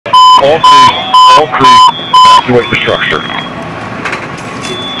All crews, evacuate the structure.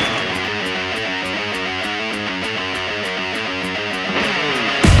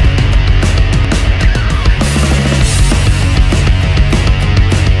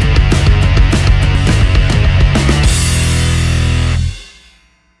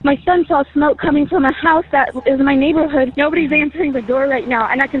 My son saw smoke coming from a house that is in my neighborhood. Nobody's answering the door right now,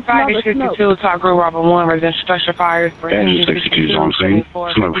 and I can smell the smoke. 52, Top Group Robert 1, residential structure fires. Engine 62 is on scene.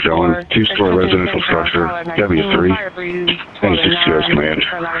 Smoke showing. Two-story residential structure. W3. Engine 62 has command.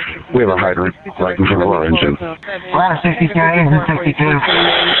 We have a hydrant right in front of our engine. Ladder 62, engine 62.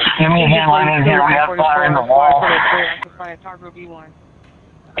 Give me a handline in here. We have fire in the wall.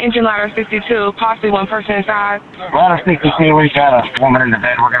 Engine ladder 62, possibly one person inside. Ladder 62, we got a woman in the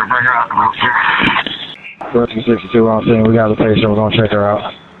bed. We're going to bring her out the wheelchair. Rescue 62 on scene. We got the patient. We're going to check her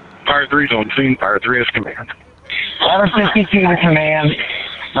out. Fire 3 is on scene. Fire 3 has command. Ladder 62 to command.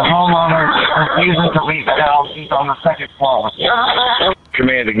 The homeowner refusing to leave the house. He's on the second floor.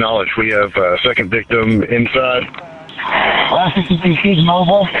 Command acknowledged. We have a second victim inside. Ladder 62, she's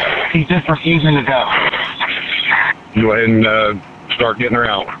mobile. She's just refusing to go. Go ahead and start getting her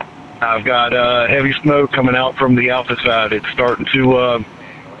out. I've got heavy smoke coming out from the alpha side. It's starting to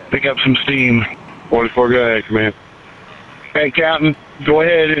pick up some steam. 44, go ahead, command. Hey, Captain, go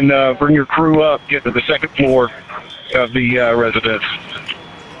ahead and bring your crew up. Get to the second floor of the residence.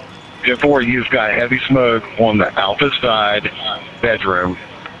 10-4, you've got heavy smoke on the alpha side bedroom.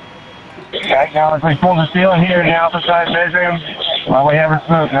 Okay, now as we pull the ceiling here in the alpha side bedroom, while we have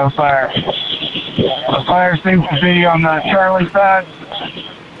smoke, no fire. The fire seems to be on the Charlie side,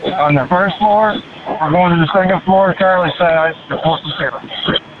 on the first floor. We're going to the second floor, Charlie side, report the ceiling.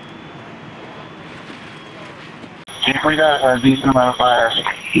 We got a decent amount of fire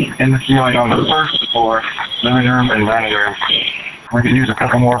in the ceiling on the first floor, living room and dining room. We could use a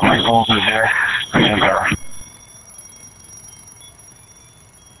couple more light bulbs in there. And,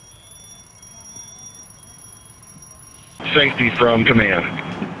 Safety from command.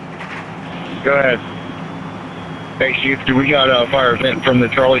 Go ahead. Hey, Chief, do we got a fire vent from the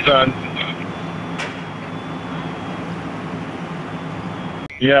Charlie side?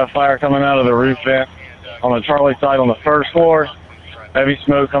 Yeah, fire coming out of the roof vent on the Charlie side on the first floor. Heavy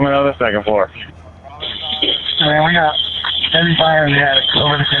smoke coming out of the second floor. Man, we got heavy fire in the attic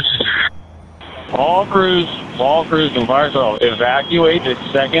over the kitchen. All crews and fire control, evacuate the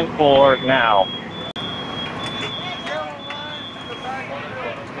second floor now.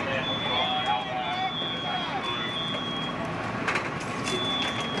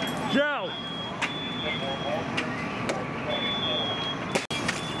 Joe!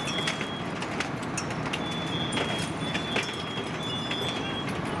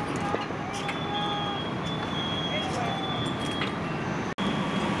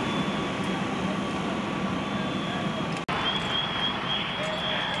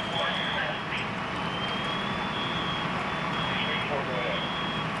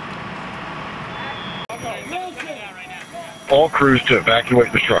 All crews to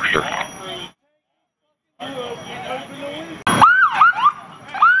evacuate the structure.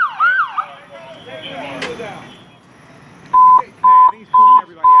 He's pulling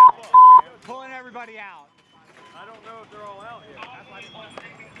everybody out. Pulling everybody out. I don't know if they're all out yet. That's why I didn't want to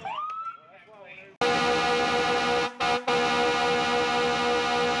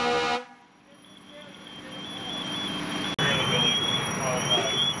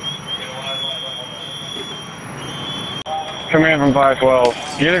Command from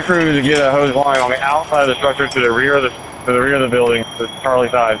 512. Get a crew to get a hose line on the outside of the structure to the rear of the building, the Charlie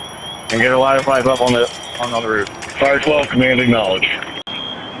side, and get a ladder pipe up on the roof. Fire 12, command acknowledged.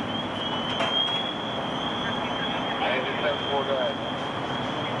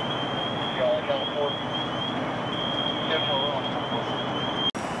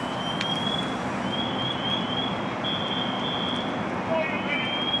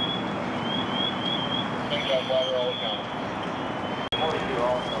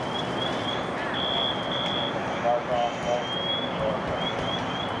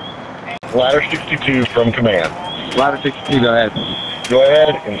 Ladder 62 from command. Ladder 62, go ahead. Go ahead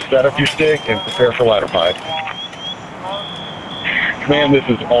and set up your stick and prepare for ladder pipe. Command, this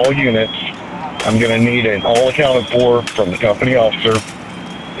is all units. I'm going to need an all accounted for from the company officer,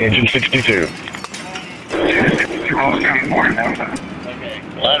 engine 62.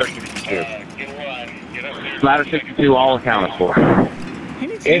 Ladder 62. Ladder 62, all accounted for.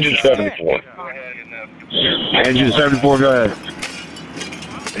 Engine 74. Engine 74, go ahead.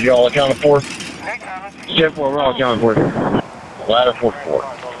 Are you all accounted for? 74, we're all accounted for. Ladder 44.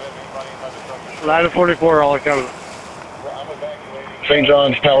 Ladder 44, all accounted for. St.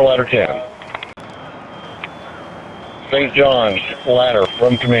 John's, tower ladder 10. St. John's ladder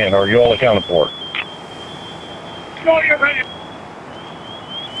from command. Are you all accounted for?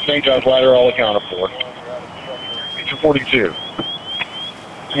 St. John's ladder all accounted for. Engine 42.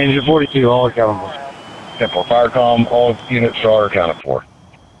 Engine 42, all accountable. 10-4. Firecom, all units are accounted for.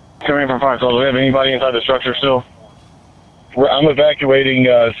 Coming in from 512. Do we have anybody inside the structure still? I'm evacuating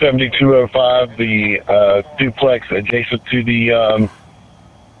 7205, the duplex adjacent to the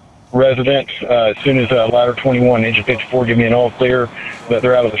residence. As soon as ladder 21, engine 54, give me an all clear that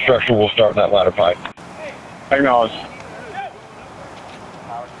they're out of the structure, we'll start that ladder pipe. Acknowledge.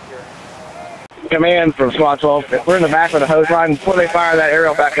 Command from Squad 12. We're in the back of the hose line. Before they fire that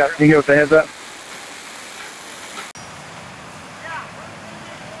aerial back up, can you give us a heads up?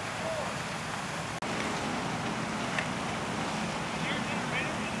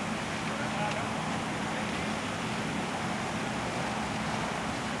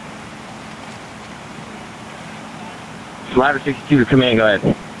 Ladder 62 to command, go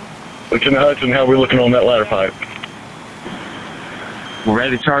ahead. Lieutenant Hudson, how are we looking on that ladder pipe? We're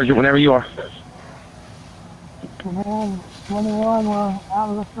ready to charge it whenever you are. Command 21, we're out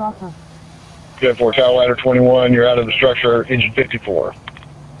of the structure. 10-4, tower ladder 21, you're out of the structure, engine 54.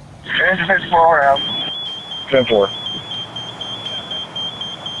 Engine 54, we're out. 10-4.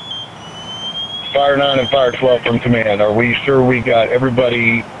 Fire 9 and Fire 12 from command. Are we sure we got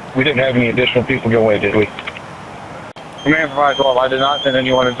everybody? We didn't have any additional people go in, did we? Command from Fire 12, I did not send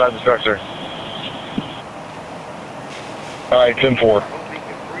anyone inside the structure. All right, 10-4.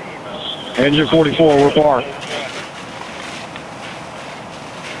 Engine 44, we're far.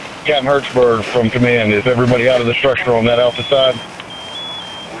 Captain Hertzberg from command. Is everybody out of the structure on that alpha side?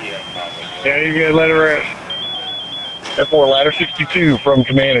 Yeah, you can let it rest. 10-4, ladder 62 from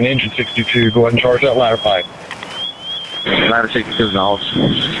command and engine 62. Go ahead and charge that ladder pipe. Ladder 62 is knowledge.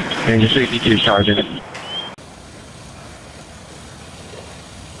 Engine 62 is charging.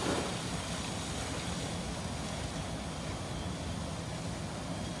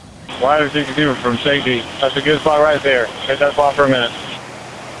 Ladder 62 from safety. That's a good spot right there. Hit that spot for a minute.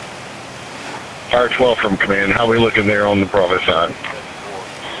 Fire 12 from command. How are we looking there on the Bravo side?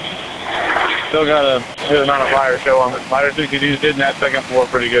 Still got a good amount of fire show on it. Ladder 62 is hitting that second floor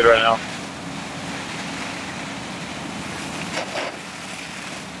pretty good right now.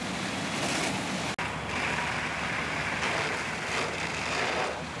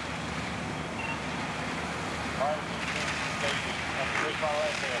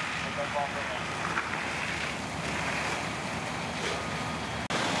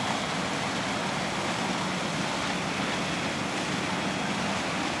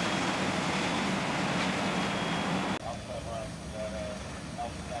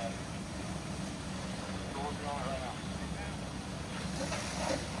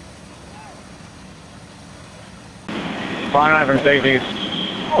 Fire 9 from safety is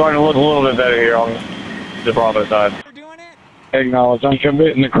starting to look a little bit better here on the Bravo side. Acknowledge. I'm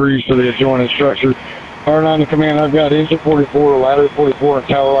committing the crews to the adjoining structure. Fire 9 to command. I've got engine 44, ladder 44, and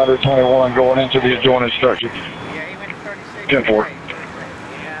tower ladder 21 going into the adjoining structure. 10-4.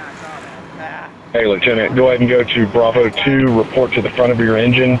 Hey, Lieutenant, go ahead and go to Bravo 2, report to the front of your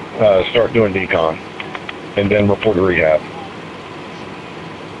engine, start doing decon, and then report to rehab.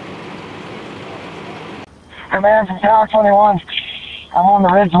 Command from Tower 21. I'm on the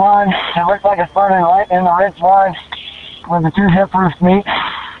ridge line. It looks like it's burning right in the ridge line where the two hip roofs meet.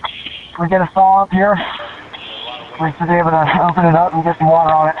 We get a saw up here. We should be able to open it up and get some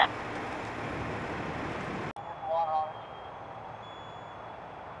water on it.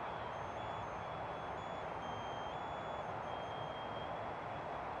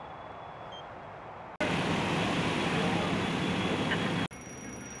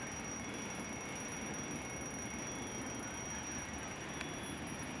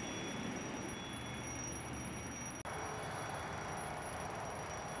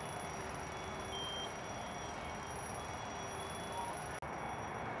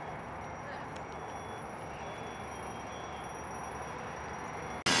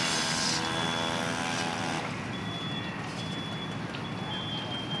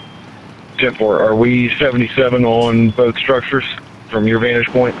 Are we 77 on both structures from your vantage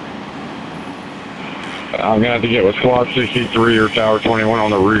point? I'm going to have to get with Squad 63 or Tower 21 on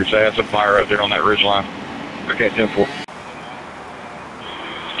the roof. They had some fire up there on that ridge line. Okay, 10-4.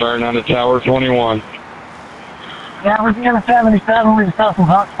 Starting on the Tower 21. Yeah, we're getting 77. We just got some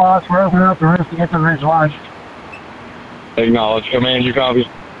hot spots. We're opening up the roof to get to the ridge line. Acknowledge. Command, you copy.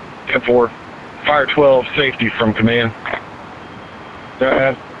 10-4. Fire 12, safety from command. Go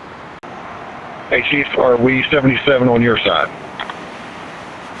ahead. Hey, Chief, are we 77 on your side?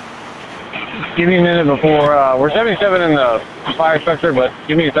 Give me a minute before, we're 77 in the fire structure, but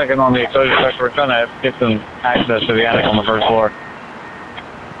give me a second on the exposure structure. We're trying to get some access to the attic on the first floor.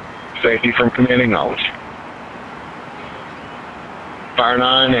 Safety from command acknowledged. Fire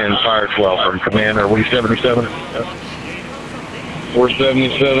 9 and Fire 12 from command. Are we 77? Yes. We're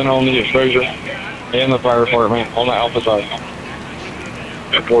 77 on the exposure and the fire department on the alpha side.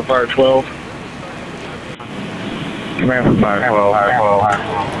 For Fire 12. Command from Fire 12. Fire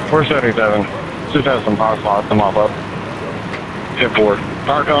 12. We're 77. Just have some power spots to mop up. 10-4.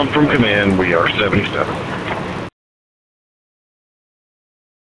 Fire com from command. We are 77.